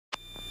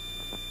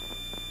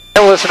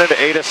listening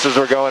to ATIS as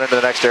we're going into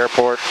the next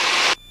airport.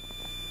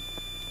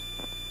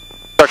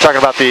 Start talking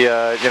about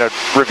the,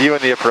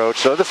 reviewing the approach.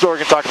 So this is where we're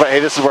going to talk about,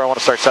 hey, this is where I want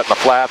to start setting the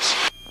flaps.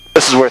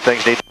 This is where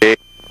things need to be.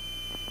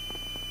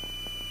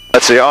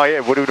 Let's see. Oh,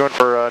 yeah, what are we doing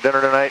for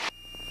dinner tonight?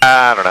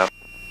 I don't know.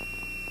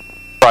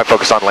 Probably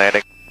focus on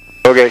landing.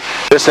 Okay,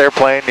 this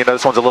airplane,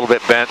 this one's a little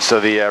bit bent, so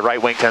the right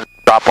wing tends to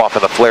drop off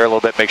in the flare a little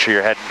bit. Make sure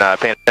you're heading,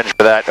 paying attention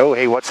to that. Oh,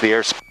 hey, what's the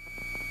airspeed?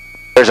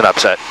 There's an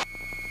upset.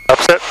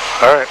 Upset?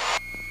 All right.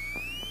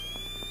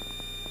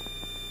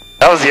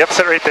 That was the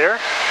upset right there?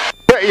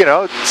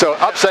 Yeah, so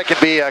upset can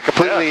be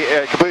completely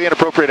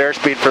inappropriate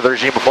airspeed for the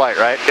regime of flight,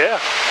 right? Yeah.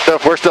 So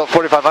if we're still at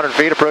 4,500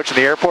 feet approaching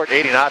the airport,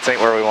 80 knots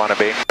ain't where we want to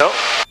be. Nope.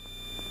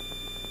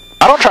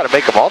 I don't try to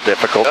make them all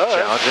difficult and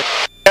challenging.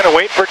 Kind of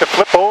wait for it to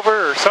flip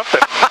over or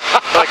something.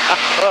 Like,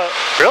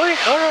 really?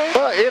 All right.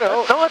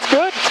 Well, No, it's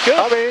good. It's good.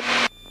 I mean,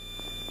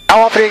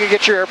 how often are you going to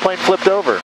get your airplane flipped over?